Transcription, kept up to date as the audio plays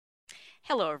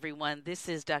Hello, everyone. This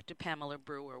is Dr. Pamela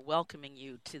Brewer welcoming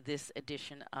you to this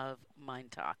edition of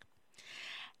Mind Talk.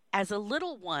 As a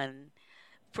little one,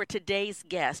 for today's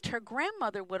guest, her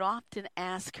grandmother would often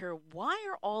ask her, "Why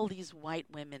are all these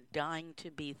white women dying to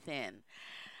be thin?"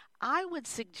 I would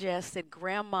suggest that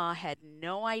Grandma had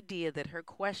no idea that her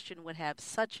question would have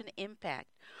such an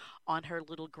impact on her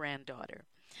little granddaughter.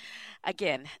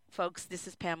 Again, folks, this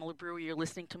is Pamela Brewer. You're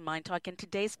listening to Mind Talk, and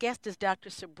today's guest is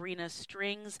Dr. Sabrina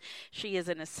Strings. She is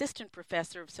an assistant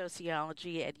professor of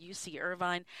sociology at UC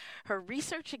Irvine. Her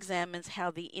research examines how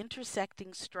the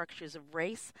intersecting structures of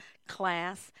race,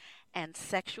 class, and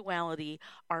sexuality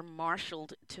are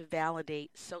marshaled to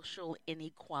validate social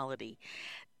inequality.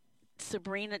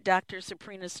 Dr.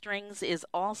 Sabrina Strings is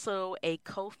also a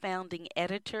co founding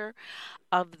editor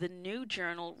of the new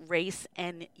journal Race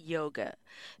and Yoga.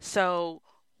 So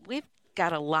we've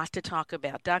got a lot to talk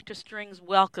about. Dr. Strings,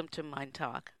 welcome to Mind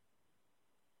Talk.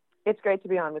 It's great to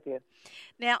be on with you.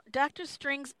 Now, Dr.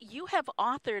 Strings, you have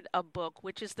authored a book,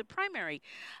 which is the primary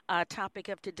topic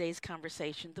of today's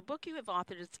conversation. The book you have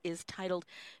authored is titled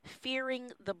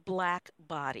Fearing the Black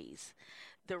Bodies: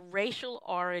 The Racial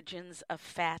Origins of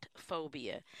Fat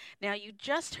Phobia. Now, you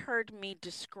just heard me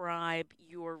describe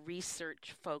your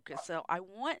research focus, so I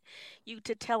want you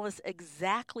to tell us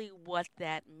exactly what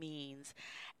that means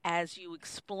as you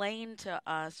explain to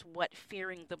us what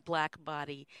fearing the black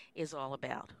body is all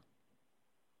about.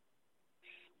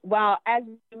 Well, as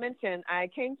you mentioned, I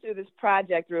came to this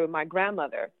project through my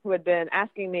grandmother, who had been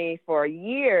asking me for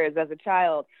years as a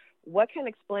child, what can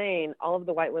explain all of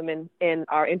the white women in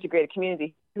our integrated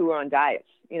community who are on diets?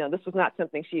 This was not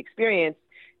something she experienced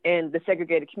in the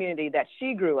segregated community that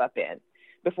she grew up in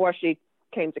before she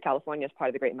came to California as part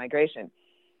of the Great Migration.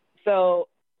 So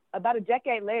about a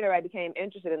decade later, I became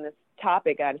interested in this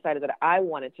topic. I decided that I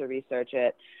wanted to research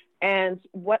it. And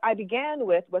what I began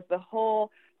with was the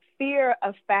whole fear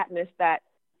of fatness that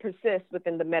persists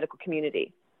within the medical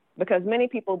community, because many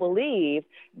people believe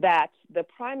that the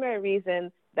primary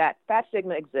reason that fat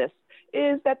stigma exists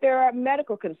is that there are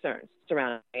medical concerns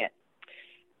surrounding it.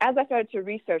 As I started to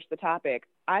research the topic,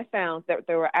 I found that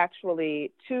there were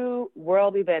actually two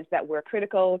world events that were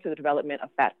critical to the development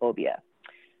of fat phobia: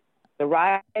 the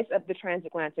rise of the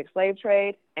transatlantic slave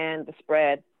trade and the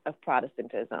spread of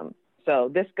Protestantism. So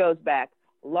this goes back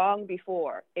long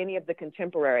before any of the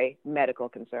contemporary medical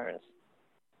concerns.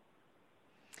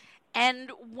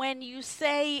 And when you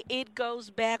say it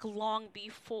goes back long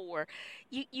before,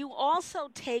 you also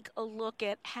take a look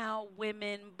at how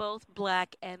women, both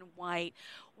black and white,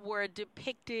 were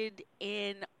depicted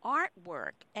in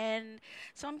artwork. And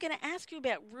so I'm going to ask you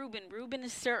about Rubin. Rubin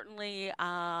is certainly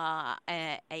a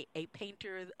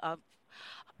painter of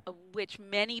which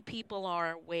many people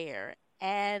are aware.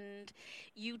 And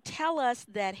you tell us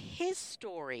that his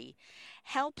story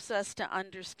helps us to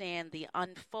understand the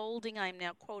unfolding, I'm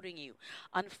now quoting you,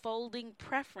 unfolding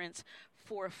preference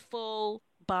for full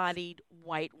bodied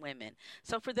white women.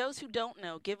 So, for those who don't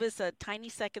know, give us a tiny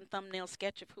second thumbnail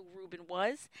sketch of who Rubin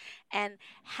was and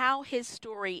how his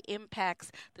story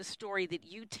impacts the story that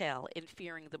you tell in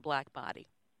Fearing the Black Body.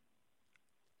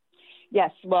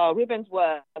 Yes, well, Rubens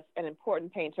was an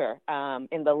important painter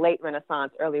in the late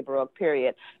Renaissance, early Baroque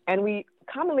period. And we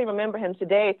commonly remember him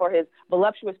today for his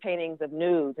voluptuous paintings of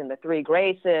nudes in the Three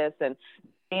Graces and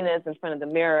Venus in front of the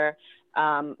mirror.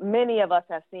 Many of us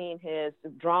have seen his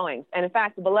drawings. And in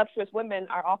fact, the voluptuous women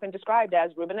are often described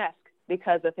as Rubenesque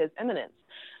because of his eminence.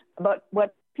 But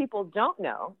what people don't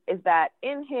know is that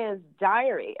in his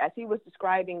diary, as he was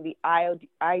describing the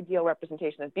ideal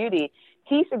representation of beauty,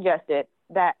 he suggested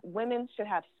that women should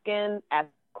have skin as,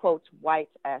 quote, white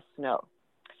as snow.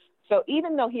 So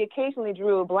even though he occasionally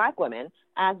drew black women,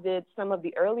 as did some of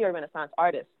the earlier Renaissance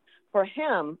artists, for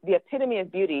him, the epitome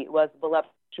of beauty was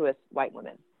voluptuous white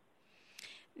women.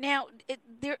 Now,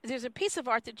 there's a piece of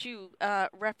art that you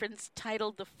referenced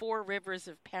titled "The Four Rivers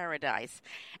of Paradise,"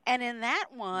 and in that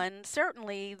one,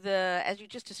 certainly as you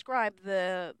just described,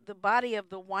 the body of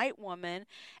the white woman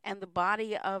and the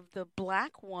body of the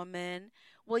black woman.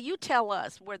 Well, you tell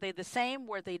us, were they the same?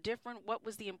 Were they different? What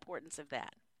was the importance of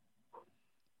that?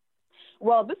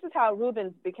 Well, this is how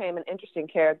Rubens became an interesting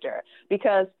character,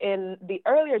 because in the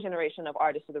earlier generation of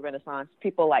artists of the Renaissance,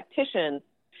 people like Titian,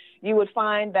 you would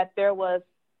find that there was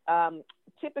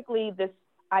typically this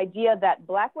idea that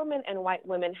black women and white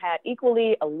women had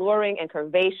equally alluring and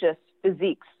curvaceous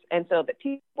physiques, and so that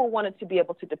people wanted to be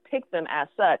able to depict them as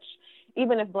such,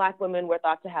 even if black women were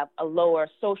thought to have a lower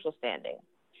social standing.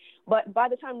 But by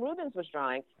the time Rubens was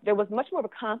drawing, there was much more of a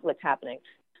conflict happening.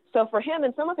 So for him,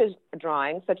 in some of his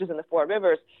drawings, such as in the Four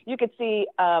Rivers, you could see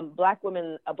a black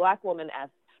woman as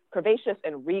curvaceous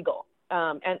and regal,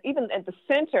 and even at the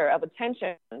center of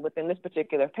attention within this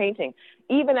particular painting,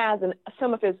 even as in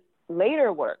some of his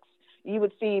later works, you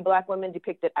would see Black women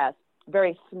depicted as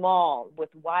very small with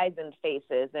wizened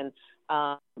faces, and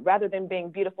rather than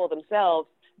being beautiful themselves,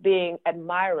 being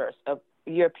admirers of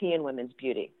European women's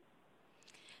beauty.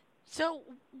 So,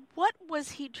 what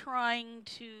was he trying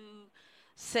to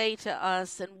say to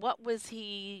us, and what was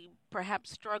he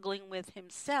perhaps struggling with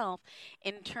himself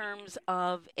in terms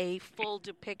of a full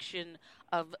depiction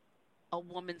of a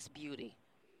woman's beauty?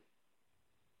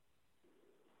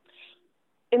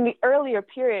 In the earlier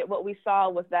period, what we saw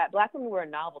was that Black women were a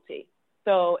novelty.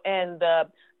 So in the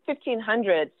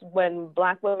 1500s, when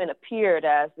Black women appeared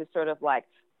as this sort of like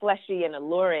fleshy and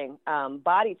alluring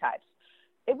body types,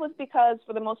 it was because,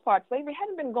 for the most part, slavery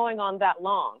hadn't been going on that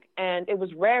long, and it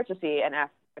was rare to see an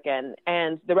African,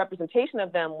 and the representation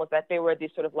of them was that they were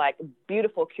these sort of like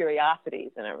beautiful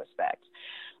curiosities in a respect.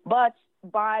 But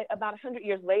by about 100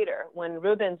 years later, when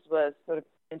Rubens was sort of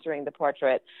entering the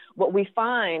portrait, what we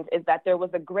find is that there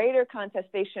was a greater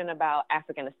contestation about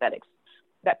African aesthetics,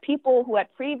 that people who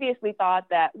had previously thought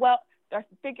that, well, their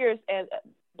figures and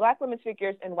Black women's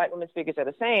figures and white women's figures are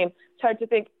the same, started to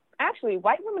think, actually,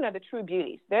 white women are the true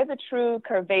beauties. They're the true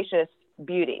curvaceous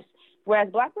beauties, whereas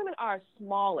Black women are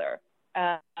smaller.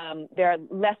 They're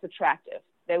less attractive.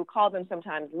 They would call them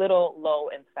sometimes little, low,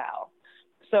 and foul.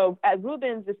 So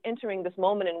Rubens is entering this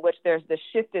moment in which there's this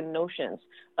shift in notions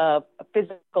of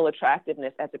physical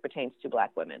attractiveness as it pertains to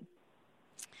Black women.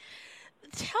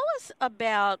 Tell us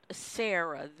about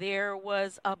Sarah. There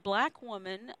was a Black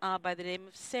woman by the name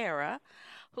of Sarah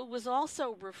who was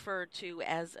also referred to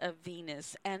as a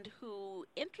Venus, and who,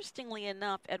 interestingly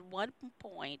enough, at one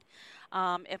point,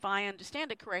 if I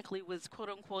understand it correctly, was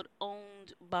quote-unquote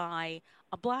owned by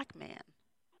a Black man.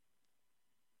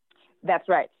 That's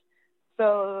right.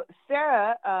 So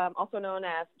Sarah, also known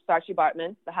as Saartjie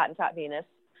Baartman, the Hottentot Venus,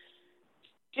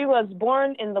 she was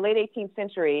born in the late 18th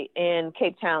century in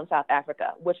Cape Town, South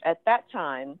Africa, which at that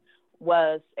time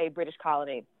was a British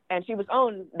colony. And she was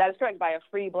owned, that is correct, by a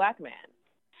free Black man.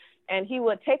 And he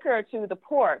would take her to the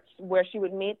ports where she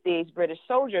would meet these British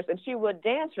soldiers, and she would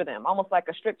dance for them, almost like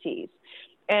a striptease.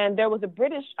 And there was a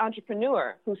British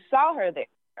entrepreneur who saw her there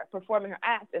performing her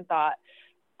act and thought,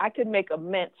 I could make a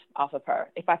mint off of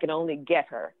her if I could only get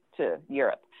her to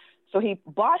Europe. So he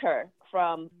bought her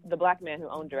from the Black man who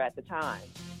owned her at the time,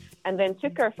 and then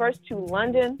took her first to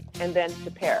London and then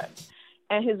to Paris.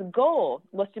 And his goal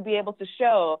was to be able to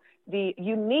show the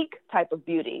unique type of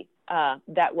beauty that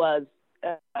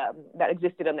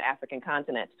existed on the African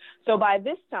continent. So by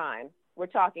this time, we're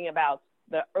talking about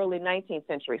the early 19th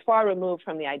century, far removed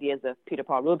from the ideas of Peter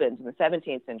Paul Rubens in the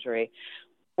 17th century.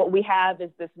 What we have is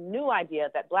this new idea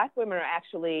that Black women are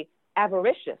actually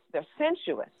avaricious, they're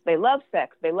sensuous, they love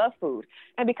sex, they love food,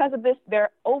 and because of this, they're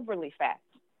overly fat.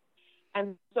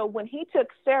 And so when he took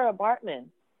Sarah Baartman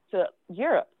to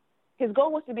Europe, his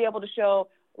goal was to be able to show,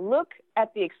 look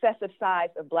at the excessive size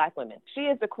of Black women. She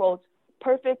is the, quote,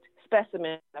 perfect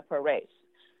specimen of her race.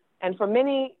 And for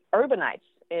many urbanites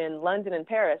in London and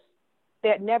Paris, they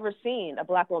had never seen a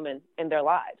Black woman in their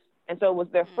lives. And so it was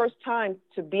their first time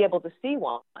to be able to see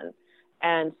one.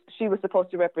 And she was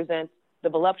supposed to represent the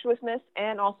voluptuousness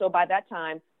and also, by that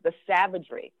time, the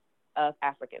savagery of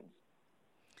Africans.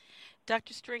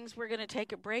 Dr. Strings, we're going to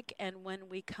take a break, and when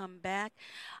we come back,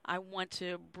 I want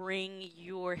to bring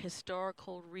your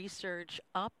historical research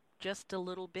up just a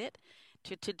little bit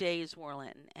to today's world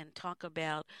and talk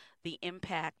about the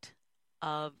impact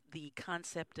of the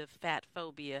concept of fat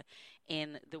phobia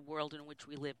in the world in which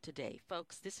we live today.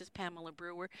 Folks, this is Pamela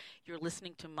Brewer. You're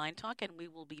listening to Mind Talk, and we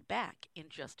will be back in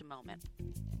just a moment.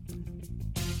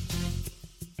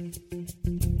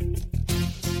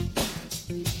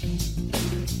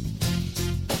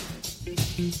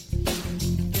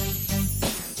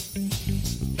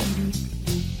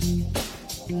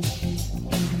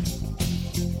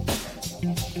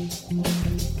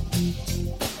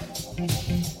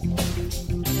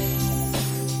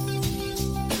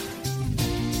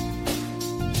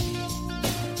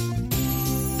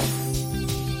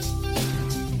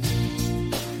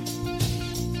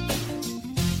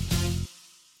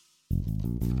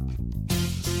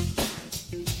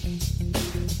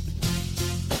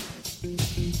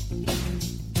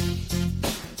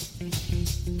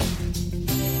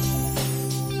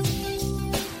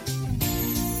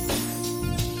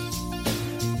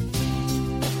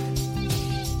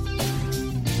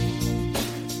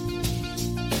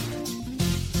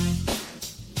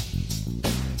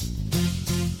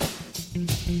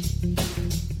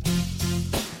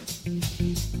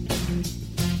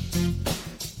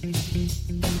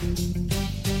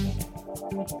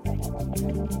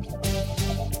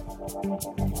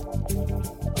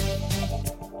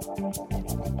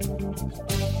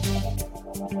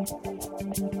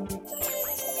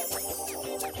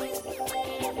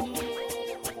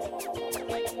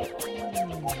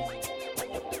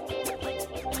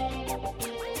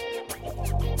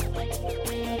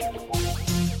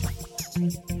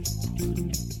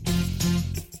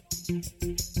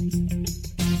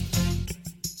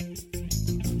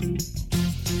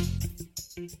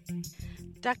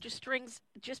 Dr. Strings,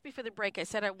 just before the break, I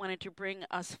said I wanted to bring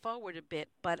us forward a bit,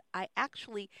 but I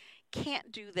actually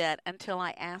can't do that until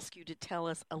I ask you to tell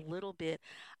us a little bit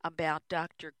about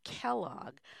Dr.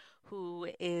 Kellogg, who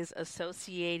is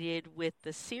associated with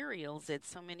the cereals that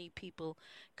so many people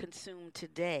consume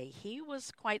today. He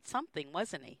was quite something,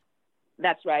 wasn't he?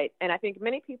 That's right. And I think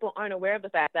many people aren't aware of the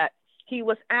fact that he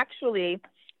was actually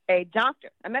a doctor,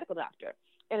 a medical doctor,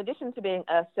 in addition to being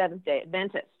a Seventh-day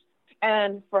Adventist.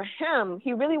 And for him,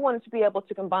 he really wanted to be able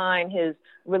to combine his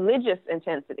religious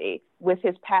intensity with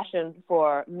his passion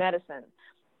for medicine.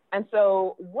 And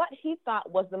so what he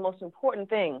thought was the most important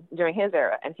thing during his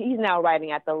era, and he's now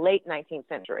writing at the late 19th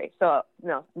century, so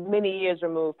many years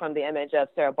removed from the image of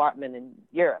Sarah Bartman in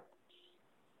Europe.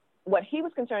 What he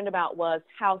was concerned about was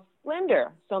how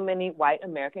slender so many white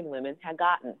American women had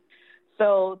gotten.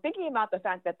 So thinking about the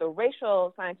fact that the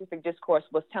racial scientific discourse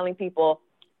was telling people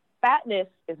fatness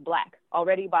is black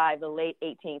already by the late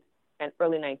 18th and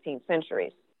early 19th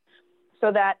centuries.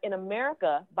 So that in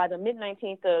America, by the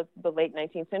mid-19th to the late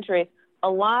 19th century, a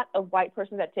lot of white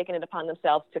persons had taken it upon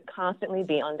themselves to constantly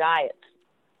be on diets.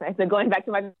 Right? So going back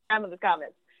to my grandmother's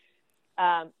comments.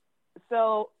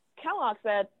 So Kellogg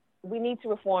said, we need to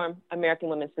reform American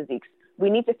women's physiques.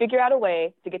 We need to figure out a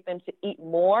way to get them to eat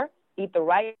more, eat the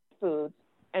right foods,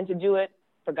 and to do it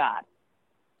for God.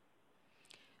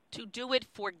 To do it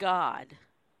for God.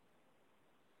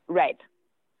 Right.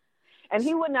 And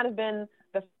he would not have been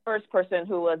the first person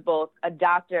who was both a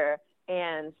doctor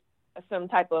and some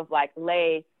type of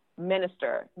lay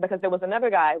minister, because there was another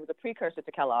guy who was a precursor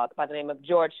to Kellogg by the name of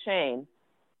George Shane,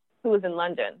 who was in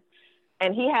London.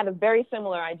 And he had a very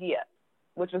similar idea,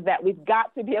 which was that we've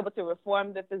got to be able to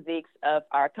reform the physiques of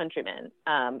our countrymen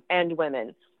and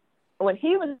women. When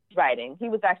he was writing, he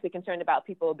was actually concerned about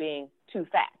people being too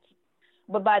fat.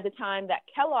 But by the time that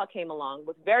Kellogg came along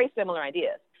with very similar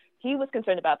ideas, he was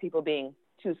concerned about people being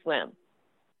too slim.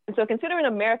 And so consider an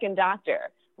American doctor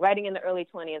writing in the early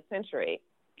 20th century,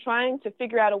 trying to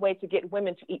figure out a way to get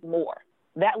women to eat more.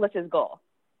 That was his goal.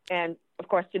 And of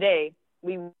course, today,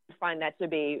 we find that to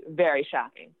be very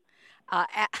shocking.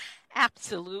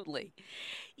 Absolutely.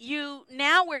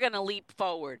 Now we're going to leap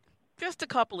forward just a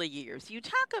couple of years. You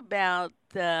talk about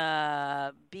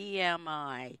the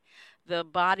BMI, the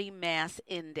body mass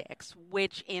index,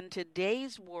 which in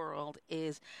today's world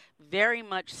is very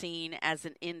much seen as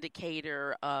an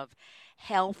indicator of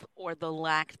health or the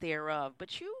lack thereof.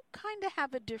 But you kind of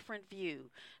have a different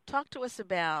view. Talk to us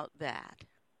about that.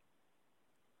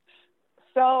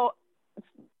 So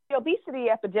the obesity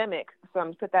epidemic, so I'm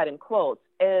going to put that in quotes,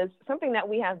 is something that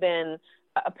we have been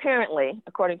apparently,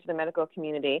 according to the medical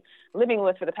community, living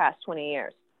with for the past 20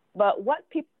 years. But what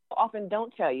people often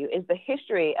don't tell you is the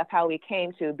history of how we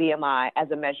came to BMI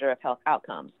as a measure of health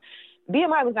outcomes.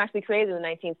 BMI was actually created in the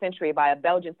 19th century by a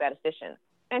Belgian statistician,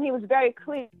 and he was very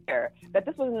clear that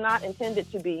this was not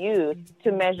intended to be used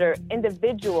to measure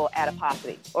individual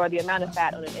adiposity or the amount of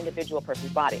fat on an individual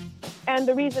person's body. And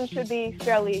the reason should be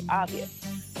fairly obvious.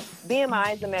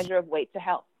 BMI is a measure of weight to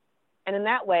health. And in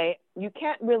that way, you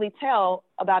can't really tell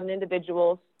about an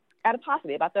individual's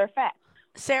adiposity, about their fat.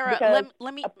 Sarah,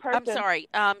 let me I'm sorry.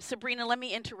 Sabrina, let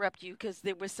me interrupt you because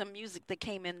there was some music that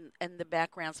came in the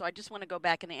background. So I just want to go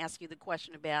back and ask you the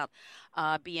question about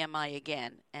BMI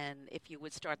again. And if you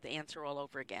would start the answer all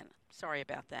over again. Sorry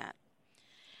about that.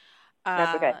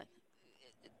 That's okay.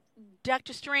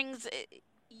 Dr. Strings,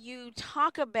 you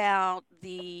talk about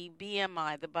the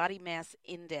BMI, the body mass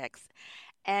index,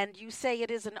 and you say it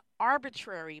is an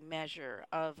arbitrary measure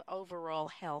of overall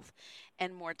health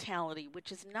and mortality,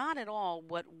 which is not at all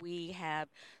what we have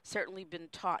certainly been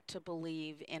taught to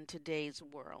believe in today's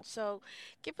world. So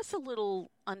give us a little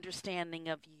understanding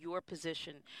of your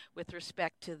position with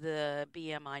respect to the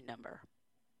BMI number.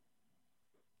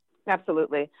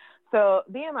 Absolutely. So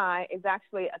BMI is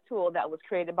actually a tool that was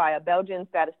created by a Belgian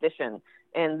statistician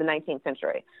in the 19th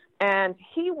century. And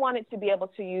he wanted to be able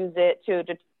to use it to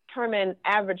determine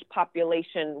average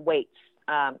population weights.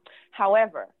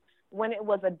 However, when it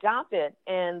was adopted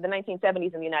in the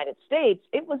 1970s in the United States,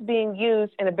 it was being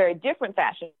used in a very different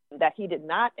fashion that he did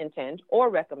not intend or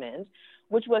recommend,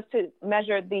 which was to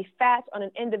measure the fat on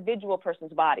an individual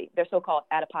person's body, their so-called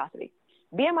adiposity.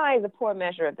 BMI is a poor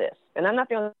measure of this, and I'm not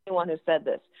the only one who said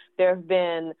this. There have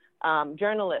been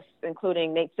journalists,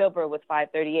 including Nate Silver with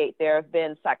 538. There have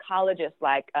been psychologists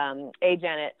like A.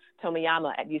 Janet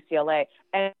Tomiyama at UCLA.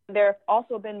 And there have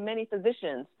also been many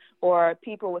physicians or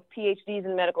people with PhDs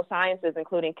in medical sciences,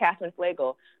 including Catherine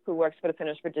Flagel, who works for the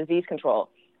Centers for Disease Control.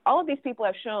 All of these people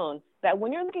have shown that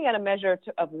when you're looking at a measure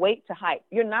of weight to height,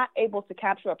 you're not able to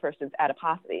capture a person's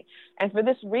adiposity. And for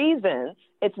this reason,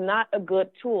 it's not a good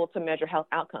tool to measure health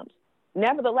outcomes.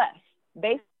 Nevertheless,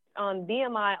 based on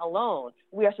BMI alone,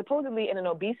 we are supposedly in an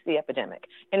obesity epidemic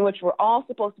in which we're all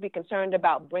supposed to be concerned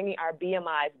about bringing our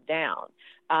BMIs down.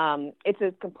 It's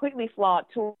a completely flawed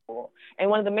tool.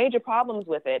 And one of the major problems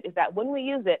with it is that when we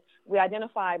use it, we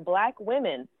identify Black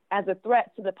women as a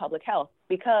threat to the public health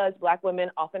because Black women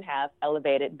often have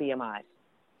elevated BMIs.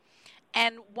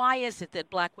 And why is it that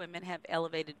Black women have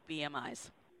elevated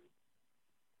BMIs?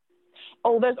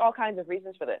 Oh, there's all kinds of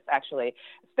reasons for this, actually.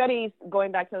 Studies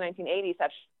going back to the 1980s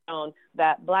have shown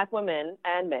that Black women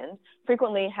and men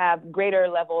frequently have greater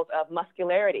levels of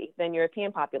muscularity than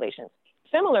European populations.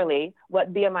 Similarly,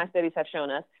 what BMI studies have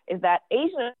shown us is that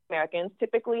Asian Americans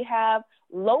typically have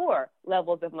lower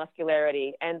levels of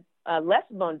muscularity and less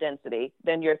bone density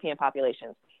than European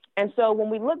populations. And so when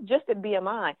we look just at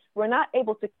BMI, we're not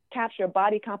able to capture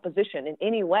body composition in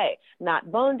any way,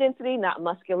 not bone density, not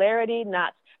muscularity,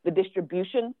 not the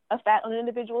distribution of fat on an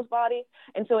individual's body.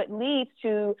 And so it leads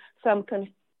to some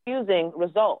confusing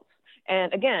results.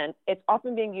 And again, it's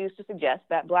often being used to suggest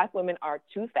that Black women are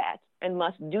too fat and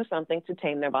must do something to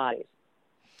tame their bodies.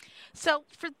 So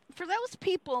for those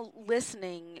people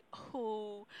listening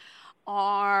who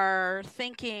are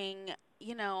thinking,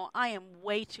 I am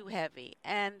way too heavy.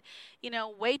 And,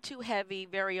 way too heavy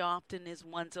very often is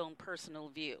one's own personal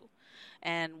view.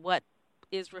 And what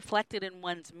is reflected in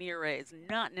one's mirror is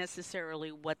not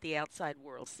necessarily what the outside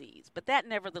world sees. But that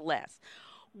nevertheless,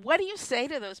 what do you say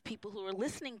to those people who are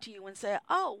listening to you and say,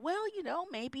 oh, well,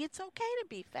 maybe it's okay to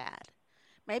be fat.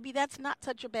 Maybe that's not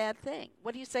such a bad thing.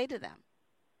 What do you say to them?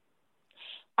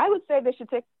 I would say they should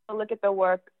take a look at the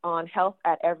work on health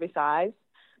at every size,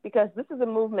 because this is a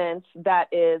movement that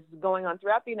is going on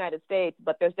throughout the United States,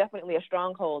 but there's definitely a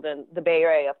stronghold in the Bay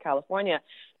Area of California,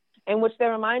 in which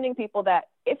they're reminding people that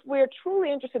if we're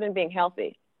truly interested in being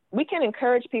healthy, we can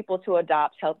encourage people to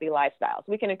adopt healthy lifestyles.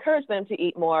 We can encourage them to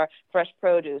eat more fresh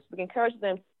produce. We can encourage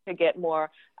them to get more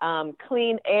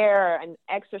clean air and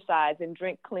exercise and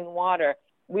drink clean water.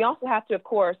 We also have to, of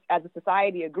course, as a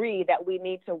society, agree that we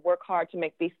need to work hard to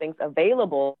make these things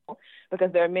available,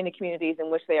 because there are many communities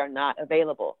in which they are not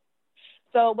available.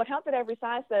 So what Health at Every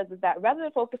Size says is that rather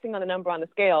than focusing on the number on the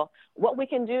scale, what we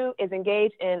can do is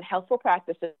engage in healthful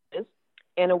practices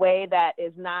in a way that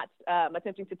is not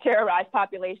attempting to terrorize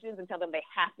populations and tell them they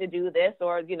have to do this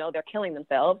or, they're killing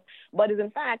themselves, but is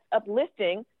in fact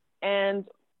uplifting and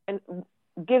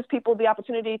gives people the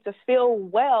opportunity to feel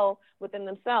well within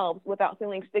themselves without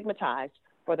feeling stigmatized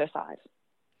for their size.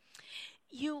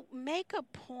 You make a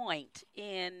point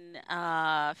in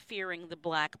fearing the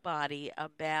Black body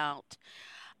about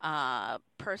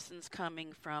persons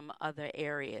coming from other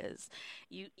areas.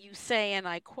 You say, and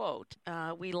I quote,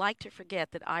 we like to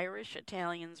forget that Irish,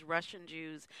 Italians, Russian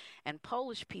Jews, and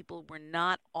Polish people were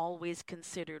not always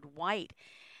considered white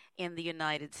in the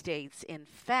United States. In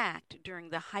fact, during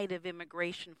the height of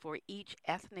immigration for each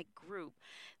ethnic group,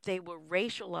 they were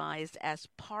racialized as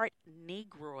part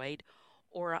Negroid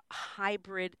or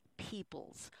hybrid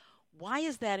peoples. Why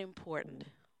is that important?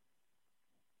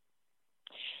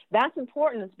 That's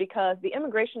important because the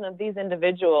immigration of these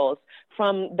individuals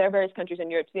from their various countries in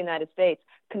Europe to the United States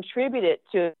contributed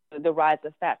to the rise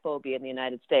of fat phobia in the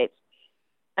United States.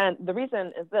 And the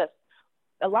reason is this.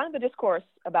 A lot of the discourse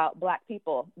about Black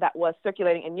people that was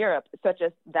circulating in Europe, such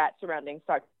as that surrounding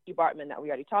Saartjie Baartman that we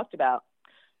already talked about,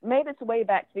 made its way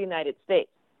back to the United States.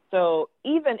 So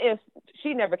even if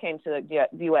she never came to the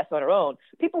U.S. on her own,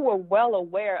 people were well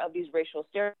aware of these racial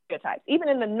stereotypes, even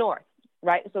in the North,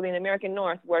 right? So in the American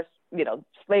North, where,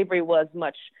 slavery was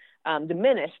much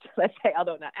diminished, let's say,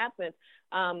 although not absent,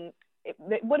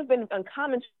 it would have been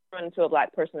uncommon to run into a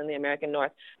Black person in the American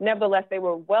North. Nevertheless, they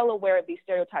were well aware of these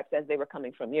stereotypes as they were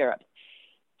coming from Europe.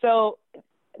 So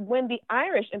when the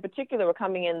Irish in particular were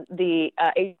coming in the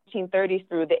 1830s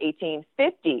through the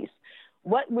 1850s,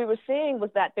 what we were seeing was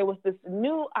that there was this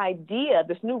new idea,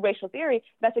 this new racial theory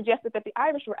that suggested that the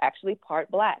Irish were actually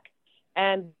part Black.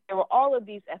 And there were all of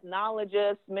these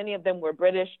ethnologists, many of them were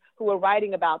British, who were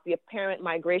writing about the apparent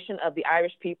migration of the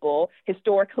Irish people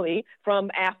historically from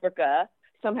Africa,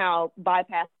 somehow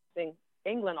bypassing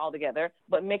England altogether,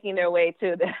 but making their way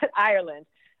to Ireland.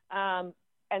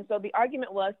 And so the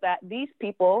argument was that these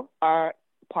people are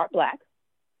part black,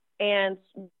 and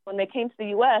when they came to the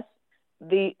U.S.,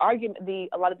 a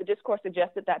lot of the discourse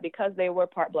suggested that because they were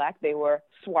part black, they were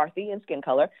swarthy in skin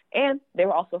color, and they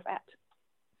were also fat.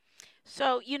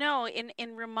 So,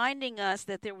 in reminding us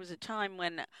that there was a time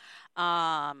when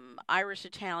Irish,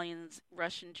 Italians,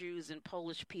 Russian Jews, and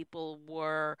Polish people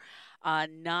were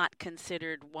not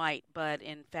considered white, but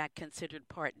in fact considered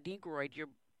part Negroid, you're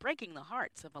breaking the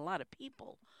hearts of a lot of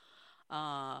people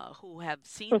who have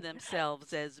seen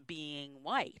themselves as being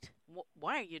white.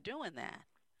 Why are you doing that?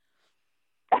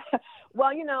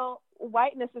 Well,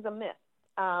 whiteness is a myth.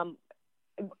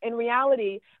 In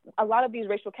reality, a lot of these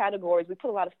racial categories, we put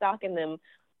a lot of stock in them,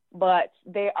 but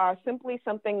they are simply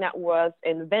something that was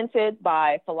invented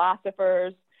by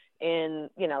philosophers in,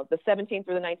 the 17th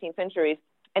through the 19th centuries,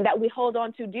 and that we hold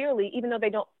on to dearly, even though they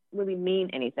don't really mean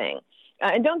anything.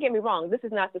 And don't get me wrong, this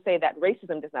is not to say that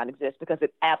racism does not exist, because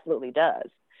it absolutely does.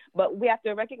 But we have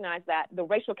to recognize that the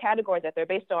racial categories that they're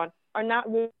based on are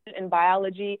not rooted in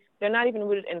biology. They're not even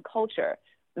rooted in culture.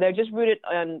 They're just rooted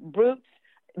on brute,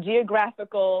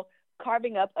 geographical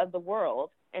carving up of the world,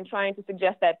 and trying to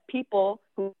suggest that people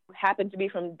who happen to be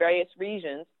from various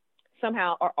regions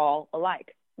somehow are all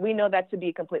alike. We know that to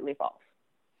be completely false.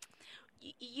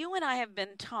 You and I have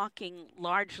been talking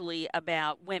largely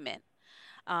about women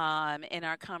in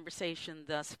our conversation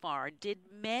thus far. Did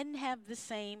men have the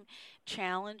same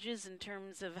challenges in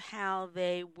terms of how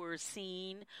they were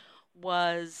seen?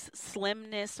 Was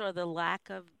slimness or the lack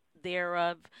of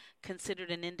thereof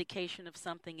considered an indication of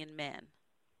something in men?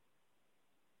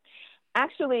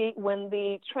 Actually, when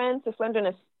the trend to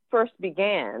slenderness first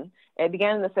began, it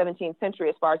began in the 17th century,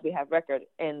 as far as we have record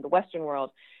in the Western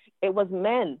world. It was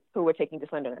men who were taking to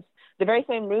slenderness. The very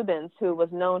same Rubens, who was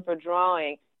known for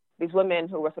drawing these women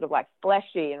who were sort of like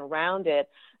fleshy and rounded,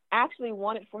 actually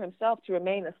wanted for himself to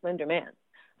remain a slender man.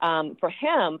 For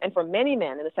him, and for many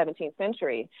men in the 17th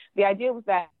century, the idea was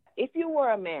that if you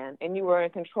were a man and you were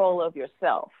in control of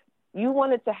yourself, you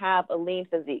wanted to have a lean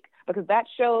physique, because that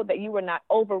showed that you were not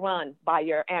overrun by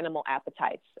your animal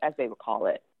appetites, as they would call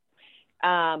it.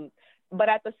 But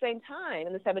at the same time,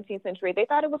 in the 17th century, they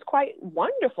thought it was quite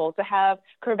wonderful to have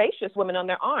curvaceous women on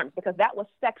their arms, because that was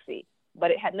sexy, but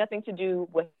it had nothing to do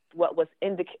with what was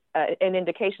an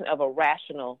indication of a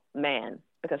rational man,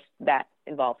 because that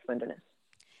involved slenderness.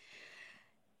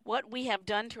 What we have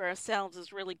done to ourselves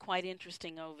is really quite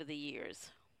interesting over the years.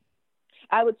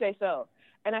 I would say so.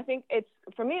 And I think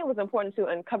for me, it was important to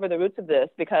uncover the roots of this,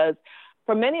 because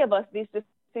for many of us, these just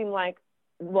seem like,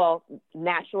 well,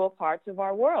 natural parts of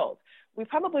our world. We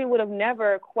probably would have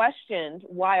never questioned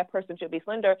why a person should be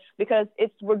slender, because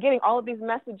we're getting all of these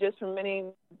messages from many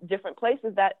different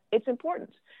places that it's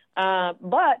important.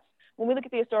 But when we look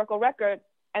at the historical record,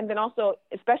 and then also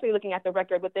especially looking at the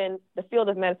record within the field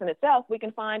of medicine itself, we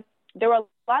can find there were a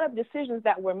lot of decisions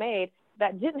that were made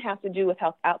that didn't have to do with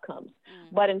health outcomes,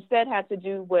 but instead had to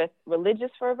do with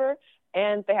religious fervor,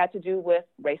 and they had to do with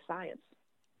race science.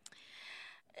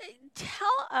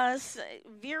 Tell us,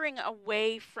 veering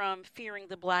away from fearing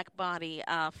the black body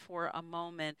for a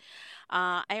moment,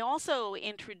 I also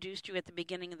introduced you at the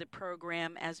beginning of the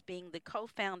program as being the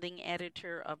co-founding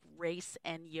editor of Race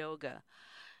and Yoga.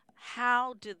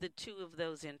 How did the two of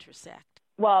those intersect?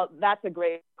 Well, that's a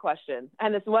great question,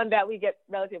 and it's one that we get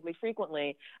relatively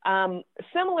frequently.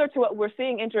 Similar to what we're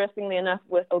seeing, interestingly enough,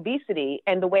 with obesity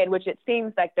and the way in which it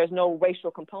seems like there's no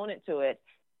racial component to it,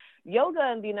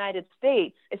 yoga in the United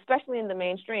States, especially in the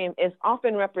mainstream, is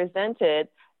often represented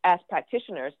as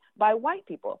practitioners by white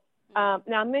people.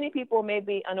 Now, many people may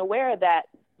be unaware that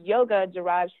yoga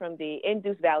derives from the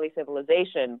Indus Valley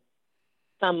civilization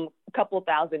some couple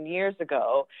thousand years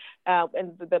ago,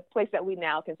 and the place that we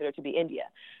now consider to be India.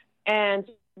 And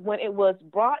when it was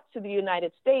brought to the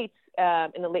United States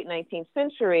in the late 19th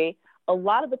century, a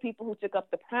lot of the people who took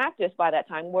up the practice by that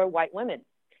time were white women.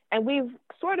 And we've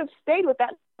sort of stayed with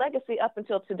that legacy up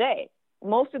until today.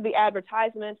 Most of the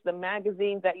advertisements, the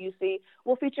magazines that you see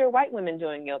will feature white women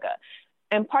doing yoga.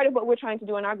 And part of what we're trying to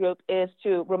do in our group is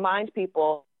to remind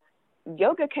people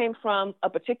yoga came from a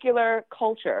particular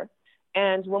culture.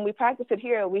 And when we practice it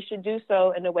here, we should do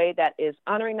so in a way that is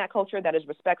honoring that culture, that is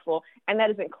respectful, and that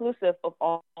is inclusive of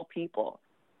all people.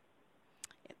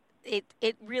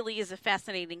 It really is a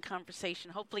fascinating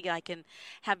conversation. Hopefully, I can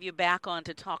have you back on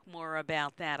to talk more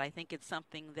about that. I think it's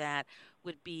something that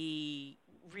would be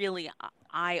really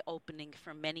eye-opening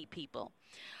for many people.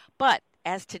 But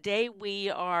As today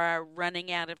we are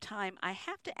running out of time, I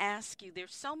have to ask you,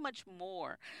 there's so much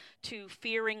more to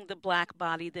fearing the black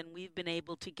body than we've been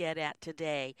able to get at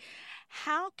today.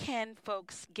 How can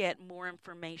folks get more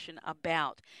information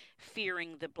about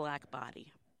fearing the black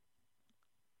body?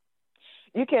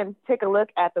 You can take a look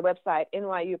at the website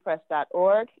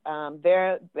nyupress.org.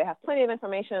 There they have plenty of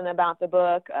information about the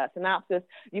book, synopsis.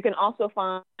 You can also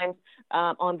find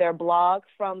on their blog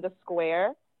From the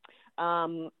Square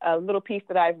a little piece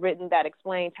that I've written that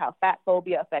explains how fat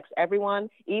phobia affects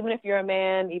everyone. Even if you're a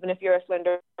man, even if you're a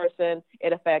slender person,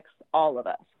 it affects all of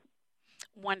us.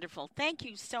 Wonderful. Thank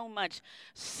you so much,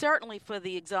 certainly for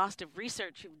the exhaustive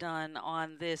research you've done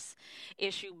on this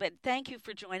issue, but thank you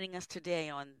for joining us today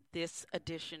on this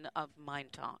edition of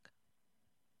Mind Talk.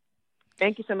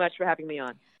 Thank you so much for having me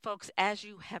on. Folks, as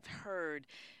you have heard,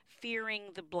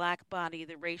 fearing the black body,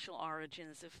 the racial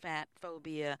origins of fat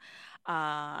phobia,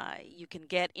 you can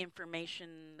get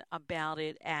information about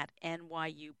it at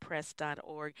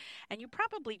nyupress.org. And you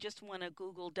probably just want to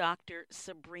Google Dr.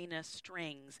 Sabrina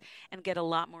Strings and get a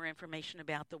lot more information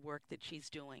about the work that she's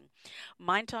doing.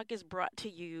 Mind Talk is brought to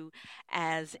you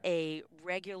as a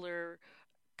regular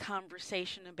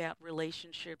conversation about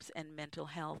relationships and mental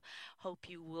health. Hope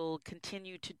you will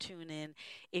continue to tune in.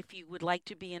 If you would like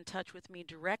to be in touch with me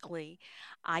directly,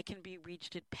 I can be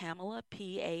reached at Pamela,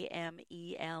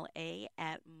 Pamela,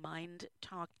 at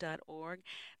MyNDTALK.org.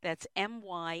 That's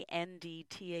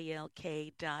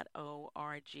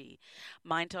MyNDTALK.org.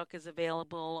 Mind Talk is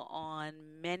available on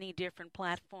many different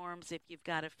platforms. If you've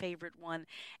got a favorite one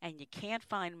and you can't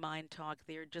find Mind Talk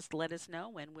there, just let us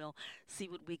know and we'll see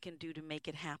what we can do to make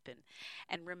it happen.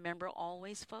 And remember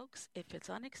always, folks, if it's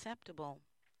unacceptable,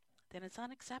 then it's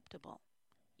unacceptable.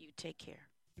 You take care.